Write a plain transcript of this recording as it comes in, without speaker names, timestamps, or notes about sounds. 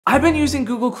I've been using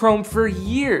Google Chrome for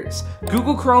years.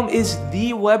 Google Chrome is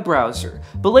the web browser,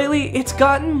 but lately it's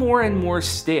gotten more and more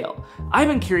stale. I've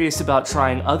been curious about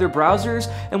trying other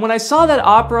browsers, and when I saw that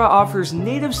Opera offers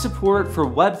native support for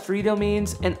Web3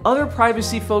 domains and other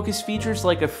privacy-focused features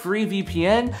like a free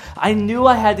VPN, I knew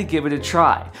I had to give it a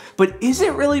try. But is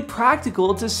it really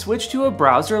practical to switch to a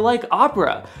browser like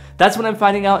Opera? That's what I'm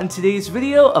finding out in today's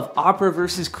video of Opera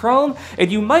versus Chrome,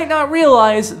 and you might not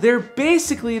realize they're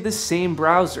basically the same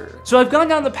browser. So I've gone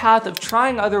down the path of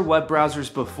trying other web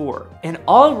browsers before, and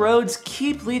all roads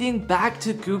keep leading back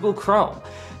to Google Chrome.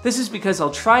 This is because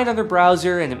I'll try another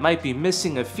browser and it might be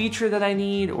missing a feature that I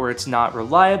need, or it's not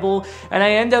reliable, and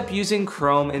I end up using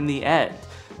Chrome in the end.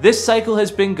 This cycle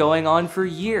has been going on for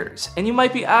years, and you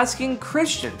might be asking,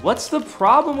 Christian, what's the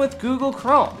problem with Google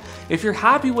Chrome? If you're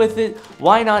happy with it,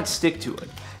 why not stick to it?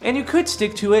 And you could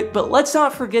stick to it, but let's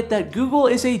not forget that Google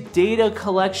is a data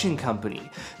collection company.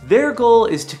 Their goal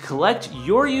is to collect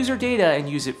your user data and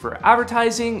use it for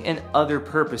advertising and other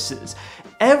purposes.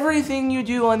 Everything you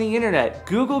do on the internet,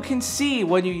 Google can see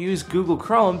when you use Google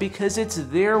Chrome because it's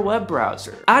their web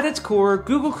browser. At its core,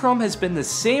 Google Chrome has been the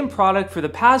same product for the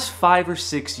past 5 or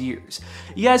 6 years.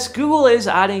 Yes, Google is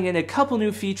adding in a couple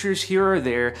new features here or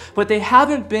there, but they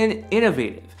haven't been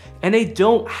innovative, and they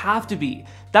don't have to be.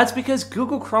 That's because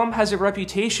Google Chrome has a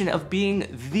reputation of being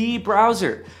the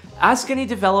browser. Ask any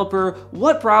developer,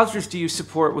 what browsers do you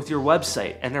support with your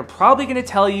website? And they're probably gonna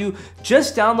tell you,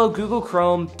 just download Google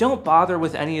Chrome, don't bother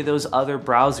with any of those other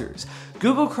browsers.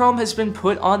 Google Chrome has been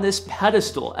put on this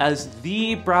pedestal as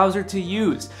the browser to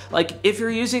use. Like, if you're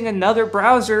using another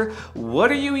browser,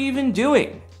 what are you even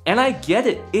doing? And I get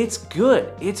it, it's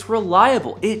good, it's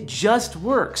reliable, it just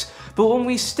works. But when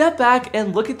we step back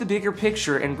and look at the bigger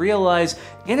picture and realize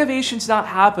innovation's not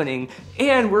happening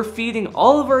and we're feeding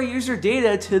all of our user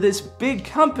data to this big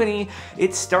company,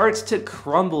 it starts to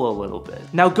crumble a little bit.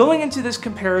 Now, going into this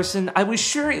comparison, I was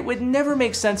sure it would never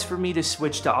make sense for me to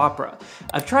switch to Opera.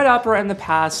 I've tried Opera in the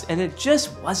past and it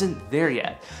just wasn't there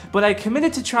yet. But I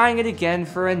committed to trying it again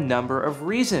for a number of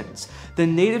reasons. The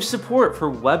native support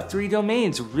for Web3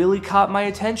 domains really caught my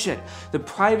attention. The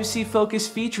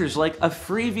privacy-focused features like a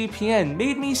free VPN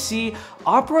made me see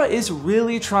Opera is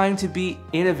really trying to be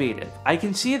innovative. I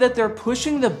can see that they're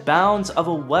pushing the bounds of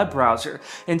a web browser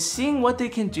and seeing what they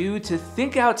can do to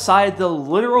think outside the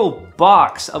literal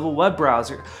box of a web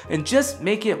browser and just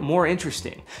make it more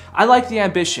interesting. I like the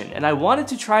ambition, and I wanted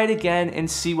to try it again and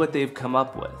see what they've come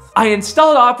up with. I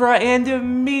installed Opera and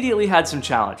immediately had some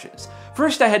challenges.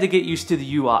 First, I had to get used to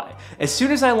the UI. As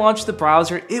soon as I launched the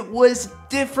browser, it was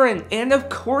different, and of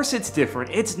course it's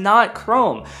different. It's not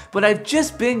Chrome, but I've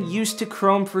just been used to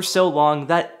Chrome for so long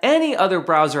that any other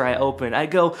browser I open, I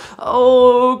go,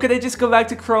 oh, could I just go back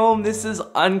to Chrome? This is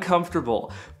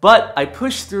uncomfortable. But I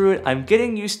pushed through it, I'm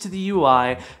getting used to the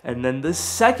UI, and then the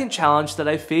second challenge that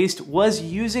I faced was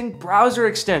using browser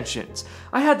extensions.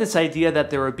 I had this idea that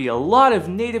there would be a lot of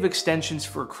native extensions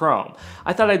for Chrome.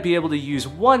 I thought I'd be able to use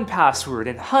 1Password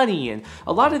and Honey, and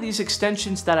a lot of these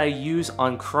extensions that I use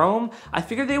on Chrome, I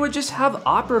figured they would just have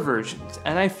Opera versions,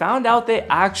 and I found out they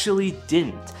actually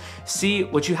didn't. See,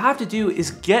 what you have to do is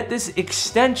get this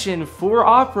extension for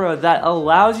Opera that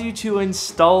allows you to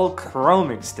install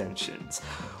Chrome extensions.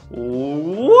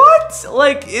 What?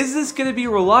 Like, is this gonna be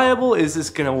reliable? Is this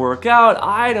gonna work out?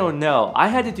 I don't know. I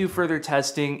had to do further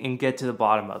testing and get to the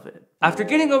bottom of it. After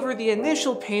getting over the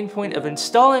initial pain point of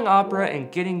installing Opera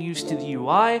and getting used to the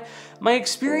UI, my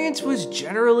experience was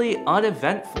generally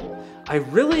uneventful. I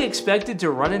really expected to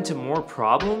run into more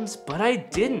problems, but I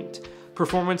didn't.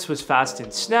 Performance was fast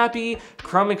and snappy,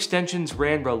 Chrome extensions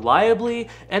ran reliably,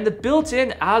 and the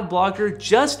built-in ad blocker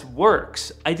just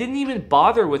works. I didn't even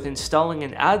bother with installing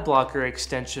an ad blocker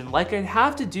extension like I'd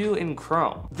have to do in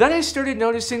Chrome. Then I started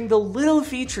noticing the little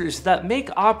features that make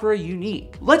Opera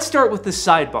unique. Let's start with the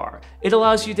sidebar. It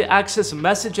allows you to access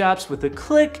message apps with a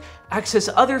click, access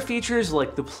other features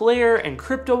like the player and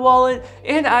crypto wallet,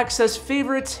 and access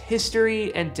favorites,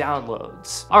 history, and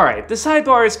downloads. Alright, the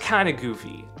sidebar is kinda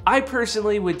goofy. I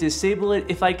personally would disable it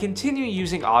if I continue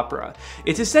using Opera.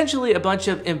 It's essentially a bunch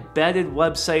of embedded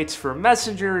websites for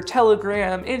Messenger,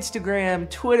 Telegram, Instagram,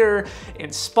 Twitter,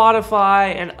 and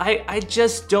Spotify, and I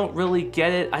just don't really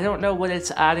get it. I don't know what it's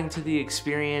adding to the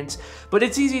experience, but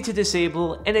it's easy to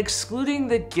disable, and excluding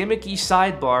the gimmicky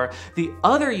sidebar, the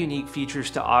other unique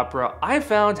features to Opera I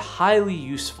found highly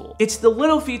useful. It's the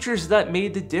little features that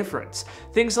made the difference.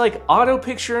 Things like auto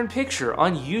picture-in-picture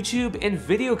on YouTube and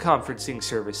video conferencing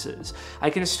services. I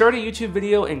can start a YouTube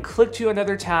video and click to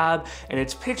another tab, and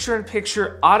it's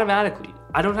picture-in-picture automatically.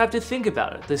 I don't have to think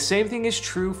about it. The same thing is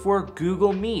true for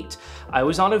Google Meet. I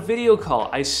was on a video call,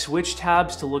 I switched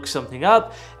tabs to look something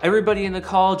up, everybody in the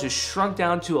call just shrunk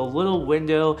down to a little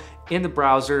window in the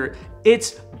browser.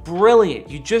 It's brilliant.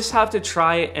 You just have to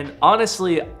try it, and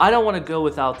honestly, I don't want to go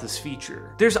without this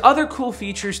feature. There's other cool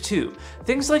features too.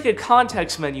 Things like a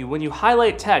context menu when you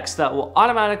highlight text that will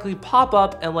automatically pop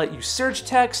up and let you search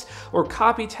text or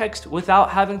copy text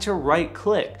without having to right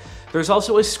click. There's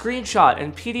also a screenshot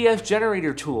and PDF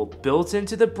generator tool built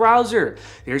into the browser.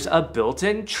 There's a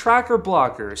built-in tracker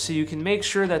blocker so you can make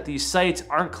sure that these sites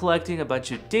aren't collecting a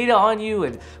bunch of data on you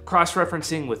and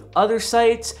cross-referencing with other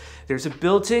sites. There's a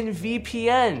built-in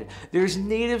VPN. There's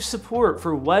native support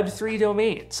for Web3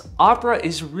 domains. Opera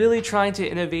is really trying to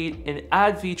innovate and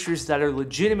add features that are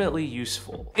legitimately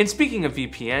useful. And speaking of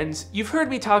VPNs, you've heard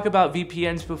me talk about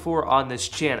VPNs before on this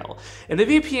channel, and the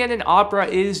VPN in Opera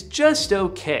is just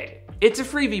okay. It's a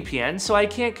free VPN, so I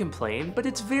can't complain, but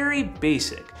it's very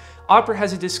basic. Opera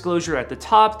has a disclosure at the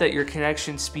top that your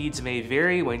connection speeds may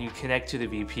vary when you connect to the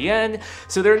VPN,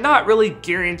 so they're not really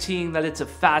guaranteeing that it's a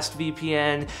fast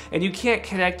VPN, and you can't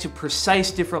connect to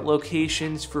precise different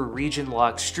locations for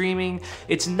region-locked streaming.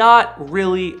 It's not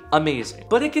really amazing,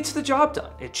 but it gets the job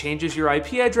done. It changes your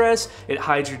IP address, it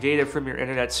hides your data from your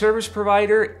internet service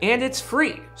provider, and it's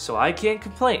free, so I can't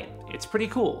complain. It's pretty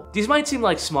cool. These might seem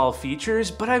like small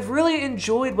features, but I've really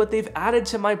enjoyed what they've added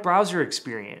to my browser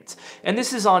experience. And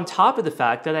this is on top of the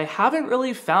fact that I haven't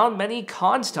really found many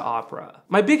cons to Opera.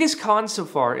 My biggest con so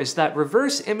far is that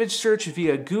reverse image search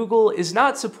via Google is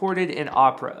not supported in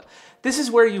Opera. This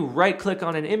is where you right-click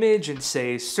on an image and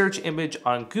say search image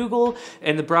on Google,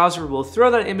 and the browser will throw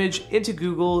that image into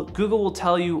Google. Google will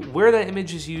tell you where that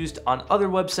image is used on other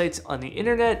websites on the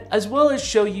internet, as well as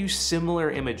show you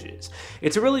similar images.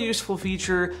 It's a really useful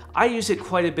feature. I use it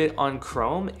quite a bit on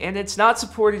Chrome, and it's not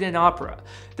supported in Opera.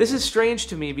 This is strange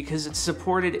to me because it's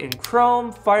supported in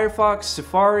Chrome, Firefox,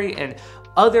 Safari, and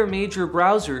other major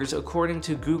browsers according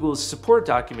to Google's support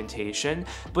documentation,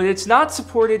 but it's not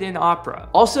supported in Opera.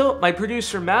 Also, my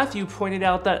producer Matthew pointed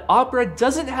out that Opera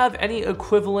doesn't have any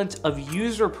equivalent of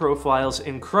user profiles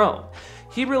in Chrome.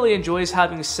 He really enjoys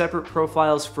having separate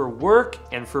profiles for work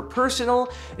and for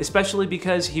personal, especially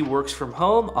because he works from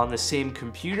home on the same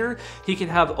computer. He can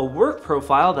have a work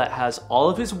profile that has all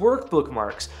of his work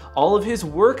bookmarks, all of his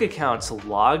work accounts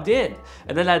logged in.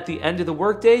 And then at the end of the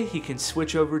workday, he can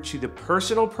switch over to the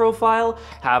personal profile,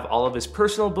 have all of his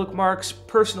personal bookmarks,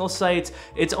 personal sites.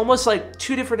 It's almost like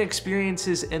two different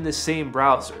experiences in the same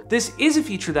browser. This is a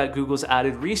feature that Google's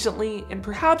added recently, and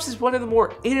perhaps is one of the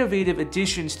more innovative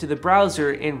additions to the browser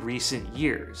in recent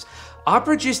years.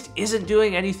 Opera just isn't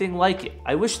doing anything like it.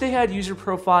 I wish they had user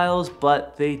profiles,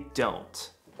 but they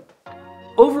don't.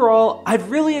 Overall,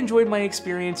 I've really enjoyed my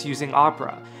experience using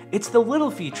Opera. It's the little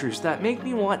features that make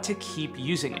me want to keep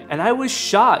using it, and I was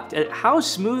shocked at how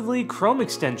smoothly Chrome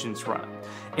extensions run.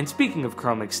 And speaking of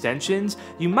Chrome extensions,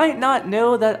 you might not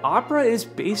know that Opera is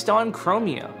based on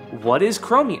Chromium. What is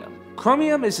Chromium?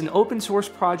 Chromium is an open source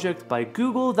project by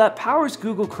Google that powers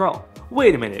Google Chrome.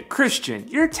 Wait a minute, Christian,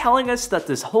 you're telling us that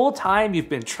this whole time you've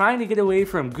been trying to get away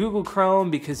from Google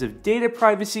Chrome because of data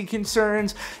privacy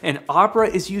concerns, and Opera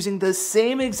is using the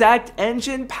same exact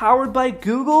engine powered by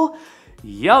Google?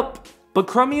 Yup. But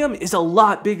Chromium is a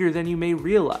lot bigger than you may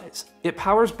realize. It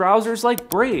powers browsers like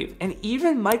Brave and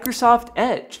even Microsoft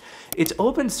Edge. It's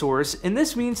open source, and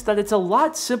this means that it's a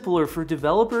lot simpler for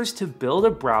developers to build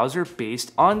a browser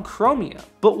based on Chromium.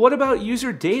 But what about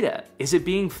user data? Is it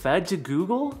being fed to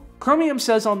Google? Chromium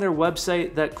says on their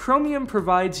website that Chromium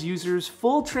provides users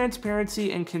full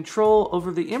transparency and control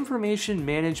over the information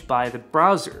managed by the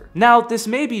browser. Now, this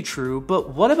may be true,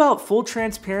 but what about full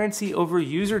transparency over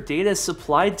user data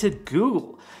supplied to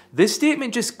Google? This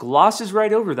statement just glosses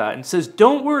right over that and says,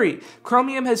 don't worry,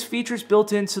 Chromium has features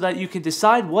built in so that you can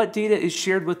decide what data is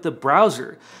shared with the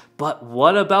browser. But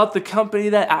what about the company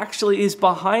that actually is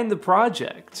behind the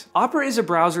project? Opera is a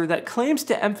browser that claims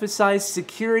to emphasize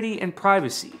security and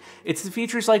privacy. It's the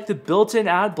features like the built-in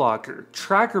ad blocker,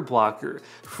 tracker blocker,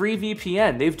 free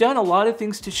VPN. They've done a lot of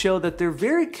things to show that they're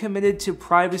very committed to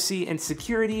privacy and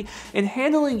security and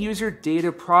handling user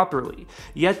data properly.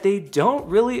 Yet they don't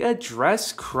really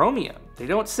address Chromium. They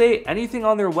don't say anything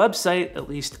on their website, at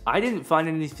least I didn't find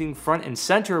anything front and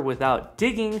center without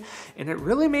digging, and it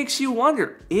really makes you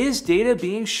wonder, is data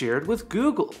being shared with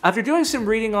Google? After doing some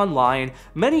reading online,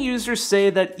 many users say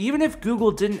that even if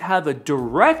Google didn't have a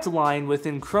direct line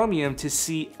within Chromium to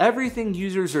see everything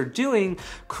users are doing,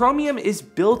 Chromium is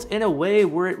built in a way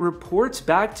where it reports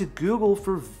back to Google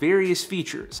for various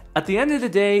features. At the end of the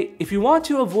day, if you want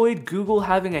to avoid Google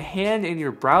having a hand in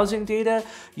your browsing data,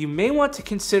 you may want to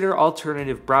consider alternatives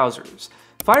alternative browsers.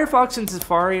 Firefox and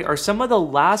Safari are some of the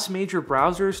last major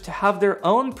browsers to have their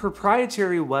own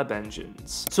proprietary web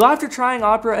engines. So after trying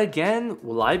Opera again,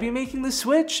 will I be making the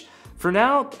switch? For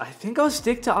now, I think I'll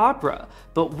stick to Opera,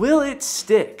 but will it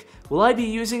stick? Will I be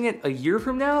using it a year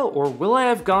from now, or will I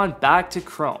have gone back to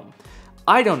Chrome?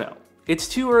 I don't know. It's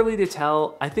too early to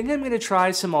tell. I think I'm going to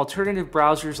try some alternative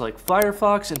browsers like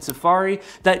Firefox and Safari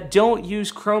that don't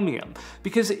use Chromium,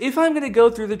 because if I'm going to go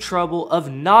through the trouble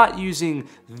of not using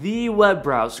the web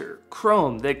browser,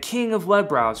 Chrome, the king of web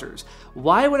browsers,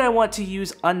 why would I want to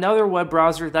use another web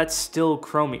browser that's still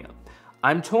Chromium?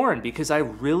 I'm torn because I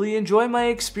really enjoy my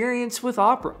experience with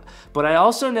Opera, but I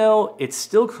also know it's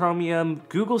still Chromium,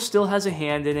 Google still has a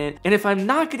hand in it, and if I'm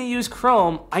not gonna use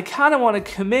Chrome, I kinda wanna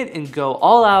commit and go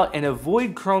all out and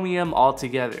avoid Chromium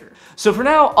altogether. So for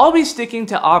now, I'll be sticking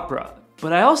to Opera,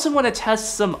 but I also wanna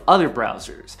test some other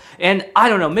browsers. And I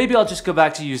don't know, maybe I'll just go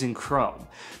back to using Chrome.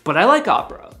 But I like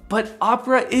Opera, but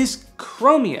Opera is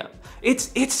Chromium.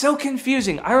 It's so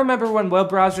confusing. I remember when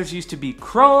web browsers used to be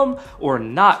Chrome or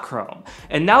not Chrome.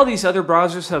 And now these other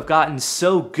browsers have gotten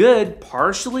so good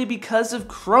partially because of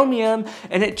Chromium,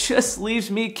 and it just leaves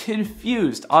me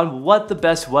confused on what the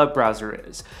best web browser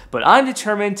is. But I'm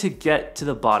determined to get to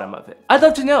the bottom of it. I'd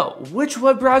love to know, which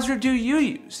web browser do you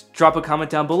use? Drop a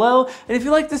comment down below, and if you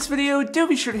like this video, do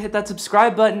be sure to hit that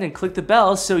subscribe button and click the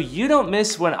bell so you don't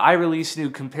miss when I release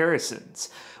new comparisons.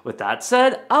 With that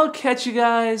said, I'll catch you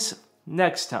guys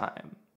next time.